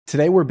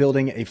Today we're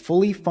building a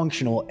fully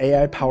functional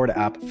AI-powered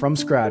app from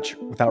scratch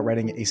without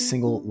writing a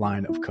single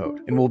line of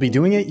code. And we'll be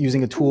doing it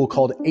using a tool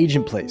called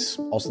AgentPlace,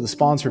 also the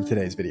sponsor of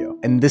today's video.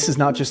 And this is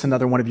not just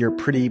another one of your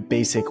pretty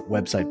basic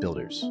website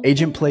builders.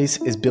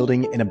 AgentPlace is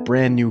building in a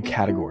brand new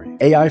category,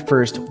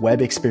 AI-first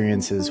web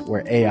experiences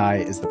where AI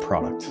is the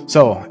product.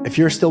 So if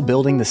you're still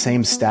building the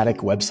same static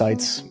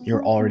websites,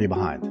 you're already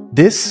behind.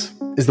 This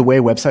is the way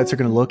websites are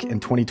going to look in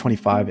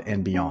 2025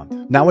 and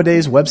beyond.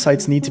 Nowadays,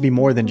 websites need to be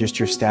more than just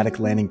your static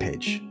landing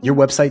page. Your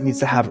website needs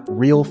to have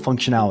real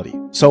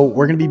functionality. So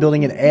we're going to be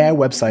building an AI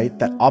website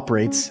that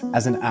operates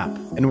as an app,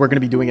 and we're going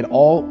to be doing it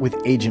all with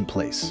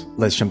AgentPlace.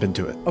 Let's jump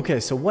into it. Okay,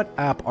 so what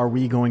app are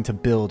we going to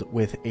build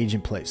with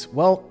AgentPlace?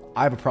 Well,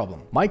 I have a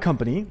problem. My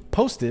company,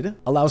 Posted,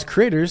 allows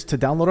creators to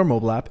download our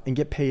mobile app and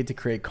get paid to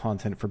create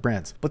content for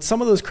brands. But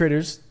some of those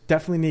creators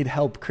definitely need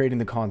help creating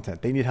the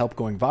content. They need help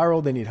going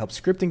viral. They need help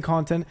scripting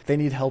content. They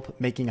need help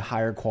making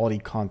higher quality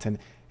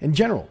content in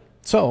general.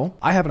 So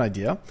I have an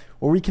idea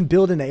where we can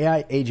build an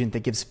AI agent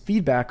that gives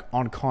feedback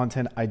on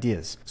content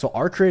ideas. So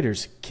our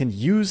creators can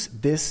use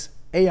this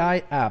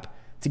AI app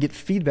to get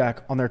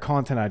feedback on their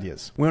content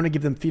ideas. We want to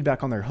give them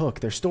feedback on their hook,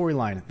 their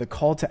storyline, the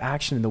call to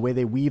action, and the way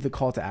they weave the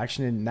call to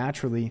action in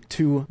naturally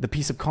to the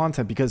piece of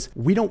content, because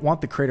we don't want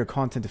the creator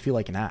content to feel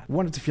like an ad. We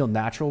want it to feel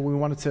natural. We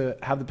want it to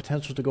have the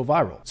potential to go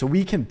viral. So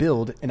we can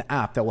build an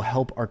app that will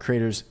help our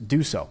creators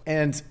do so.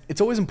 And it's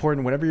always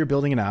important whenever you're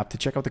building an app to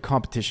check out the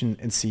competition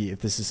and see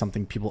if this is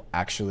something people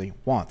actually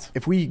want.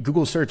 If we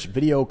Google search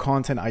video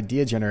content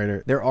idea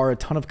generator, there are a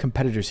ton of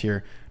competitors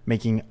here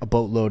making a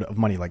boatload of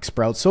money, like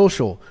Sprout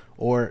Social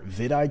or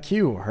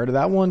vidIQ. Heard of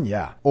that one?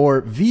 Yeah.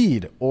 Or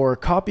Veed or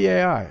Copy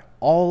AI.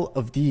 All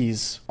of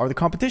these are the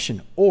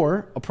competition,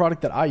 or a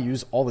product that I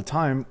use all the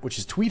time, which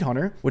is Tweet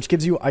Hunter, which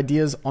gives you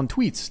ideas on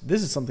tweets.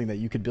 This is something that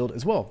you could build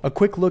as well. A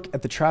quick look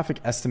at the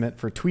traffic estimate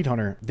for Tweet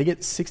Hunter. They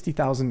get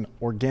 60,000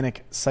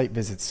 organic site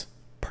visits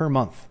per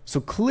month. So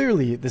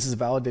clearly this is a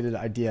validated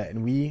idea,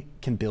 and we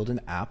can build an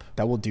app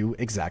that will do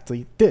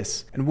exactly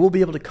this. And we'll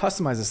be able to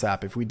customize this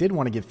app if we did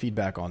want to give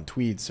feedback on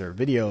tweets or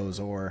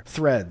videos or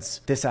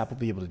threads. This app will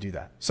be able to do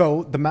that.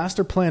 So the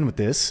master plan with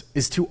this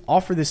is to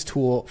offer this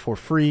tool for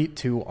free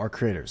to our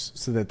creators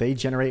so that they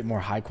generate more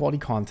high quality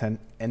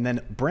content, and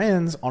then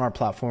brands on our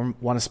platform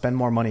want to spend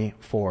more money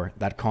for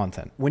that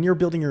content. When you're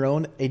building your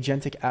own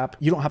agentic app,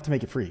 you don't have to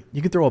make it free.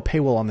 You can throw a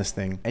paywall on this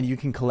thing and you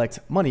can collect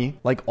money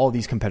like all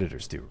these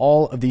competitors do.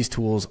 All of these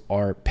tools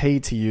are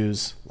paid to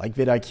use, like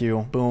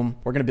vidIQ. Boom.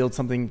 We're going to build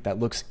something that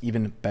looks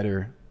even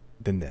better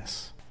than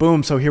this.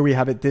 Boom. So here we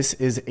have it. This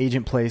is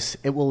AgentPlace.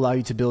 It will allow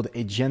you to build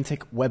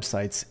agentic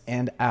websites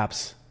and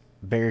apps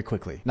very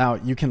quickly. Now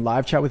you can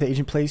live chat with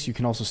AgentPlace. You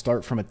can also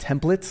start from a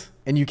template,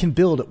 and you can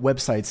build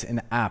websites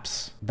and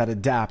apps that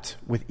adapt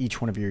with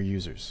each one of your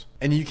users.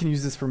 And you can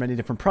use this for many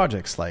different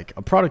projects, like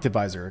a product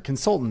advisor, a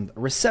consultant, a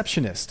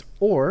receptionist,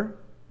 or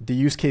the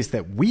use case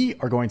that we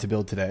are going to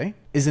build today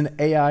is an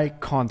AI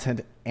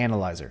content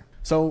analyzer.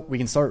 So we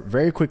can start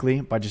very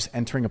quickly by just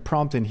entering a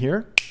prompt in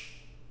here.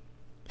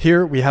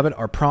 Here we have it,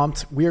 our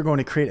prompt. We are going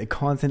to create a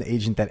content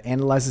agent that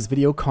analyzes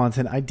video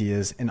content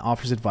ideas and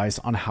offers advice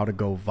on how to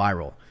go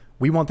viral.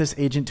 We want this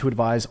agent to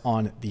advise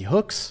on the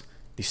hooks,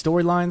 the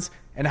storylines,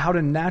 and how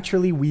to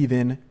naturally weave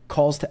in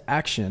calls to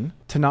action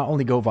to not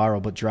only go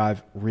viral, but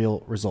drive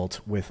real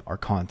results with our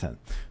content.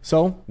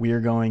 So we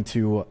are going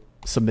to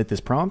submit this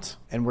prompt,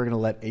 and we're going to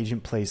let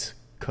AgentPlace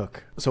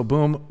cook. So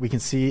boom, we can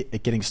see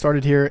it getting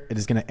started here. It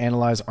is going to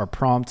analyze our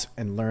prompt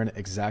and learn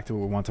exactly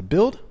what we want to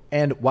build.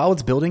 And while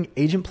it's building,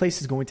 AgentPlace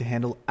is going to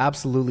handle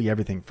absolutely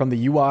everything from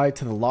the UI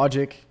to the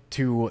logic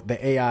to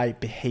the AI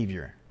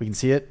behavior. We can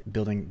see it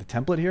building the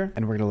template here,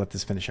 and we're going to let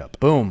this finish up.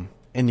 Boom.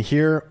 And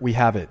here we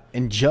have it.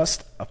 In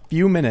just a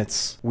few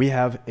minutes, we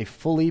have a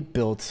fully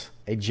built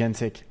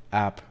agentic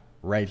app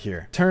right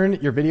here. Turn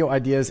your video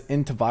ideas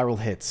into viral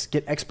hits.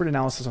 Get expert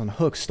analysis on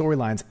hooks,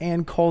 storylines,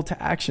 and call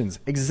to actions.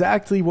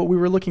 Exactly what we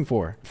were looking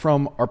for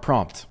from our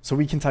prompt. So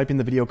we can type in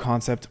the video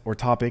concept or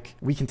topic.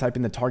 We can type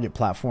in the target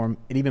platform.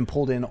 It even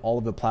pulled in all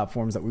of the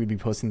platforms that we would be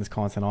posting this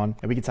content on.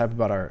 And we can type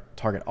about our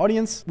target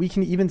audience. We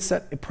can even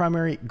set a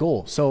primary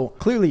goal. So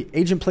clearly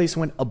AgentPlace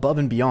went above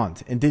and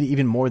beyond and did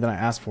even more than I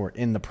asked for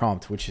in the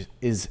prompt, which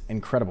is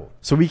incredible.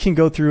 So we can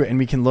go through and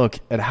we can look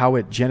at how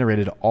it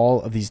generated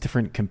all of these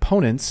different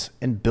components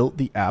and built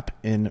the app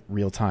in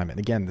real time. And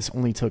again, this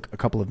only took a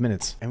couple of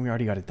minutes and we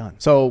already got it done.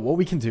 So what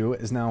we can do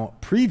is now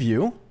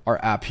preview our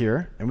app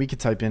here, and we could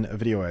type in a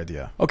video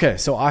idea. Okay,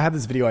 so I have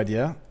this video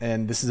idea,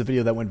 and this is a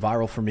video that went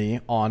viral for me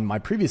on my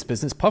previous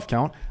business, Puff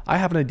Count. I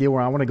have an idea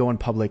where I want to go in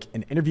public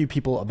and interview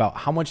people about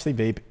how much they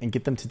vape and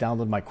get them to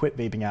download my quit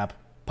vaping app,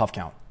 Puff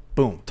Count.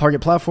 Boom.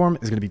 Target platform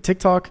is going to be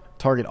TikTok.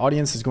 Target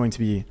audience is going to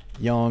be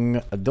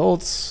young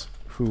adults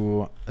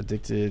who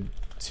addicted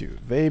to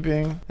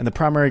vaping. And the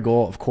primary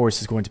goal, of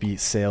course, is going to be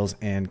sales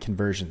and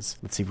conversions.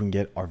 Let's see if we can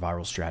get our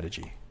viral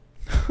strategy.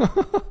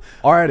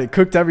 All right, it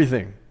cooked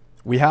everything.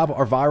 We have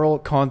our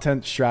viral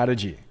content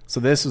strategy. So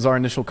this was our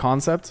initial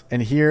concept,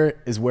 and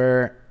here is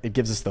where it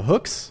gives us the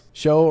hooks.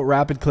 Show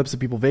rapid clips of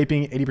people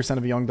vaping. 80%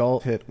 of young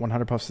adults hit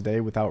 100 puffs a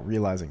day without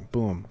realizing.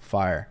 Boom,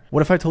 fire.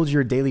 What if I told you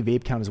your daily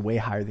vape count is way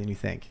higher than you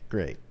think?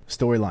 Great.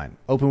 Storyline.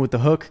 Open with the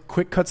hook,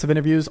 quick cuts of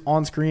interviews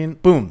on screen.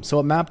 Boom. So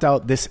it mapped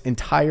out this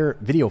entire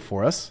video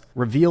for us.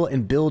 Reveal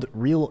and build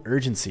real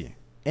urgency.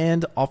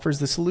 And offers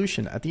the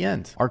solution at the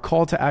end. Our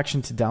call to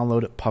action to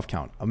download puff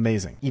count.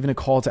 Amazing. Even a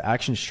call to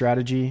action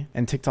strategy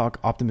and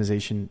TikTok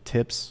optimization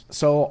tips.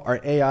 So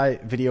our AI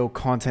video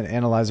content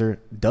analyzer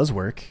does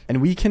work,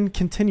 and we can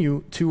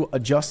continue to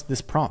adjust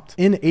this prompt.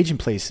 In Agent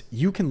Place,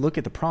 you can look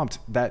at the prompt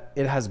that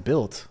it has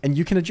built and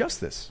you can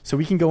adjust this. So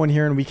we can go in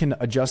here and we can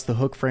adjust the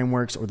hook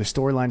frameworks or the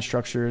storyline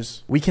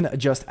structures. We can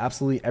adjust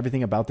absolutely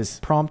everything about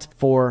this prompt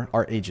for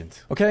our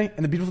agent. Okay.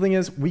 And the beautiful thing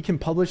is we can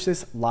publish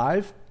this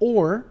live,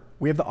 or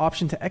we have the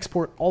option to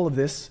export all of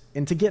this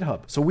into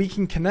GitHub. So we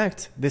can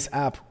connect this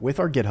app with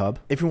our GitHub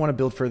if we want to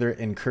build further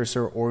in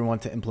Cursor, or we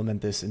want to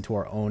implement this into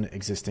our own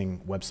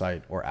existing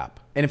website or app.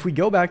 And if we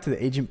go back to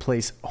the Agent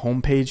Place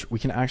homepage, we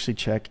can actually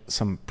check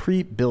some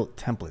pre-built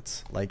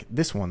templates like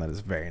this one that is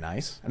very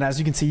nice. And as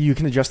you can see, you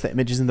can adjust the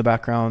images in the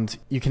background.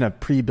 You can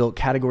have pre-built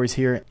categories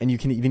here, and you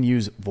can even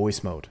use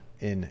voice mode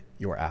in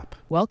your app.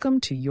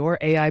 Welcome to your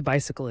AI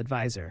Bicycle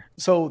Advisor.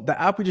 So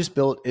the app we just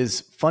built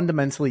is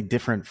fundamentally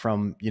different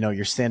from,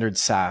 your standard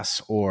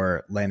SaaS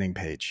or landing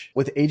page.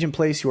 With Agent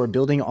Place, you are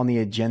building on the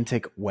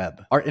agentic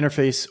web. Our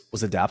interface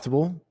was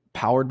adaptable,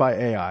 powered by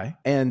AI,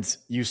 and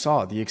you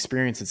saw the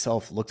experience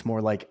itself looked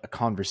more like a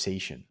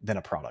conversation than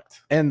a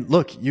product. And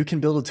look, you can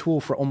build a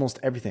tool for almost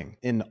everything: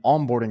 an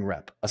onboarding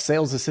rep, a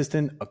sales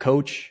assistant, a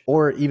coach,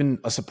 or even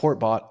a support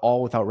bot,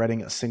 all without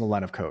writing a single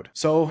line of code.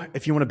 So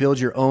if you want to build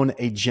your own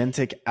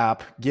agentic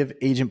app, give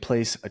Agent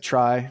Place a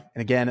try.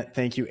 And again,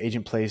 thank you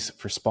Agent Place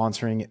for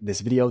sponsoring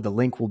this video. The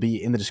link will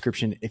be in the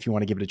description if you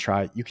want to give it a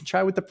try. You can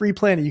try with the free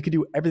plan, and you can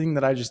do everything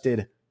that I just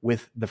did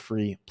with the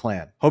free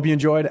plan. Hope you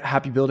enjoyed.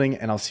 Happy building,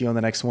 and I'll see you on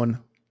the next one.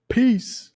 Peace.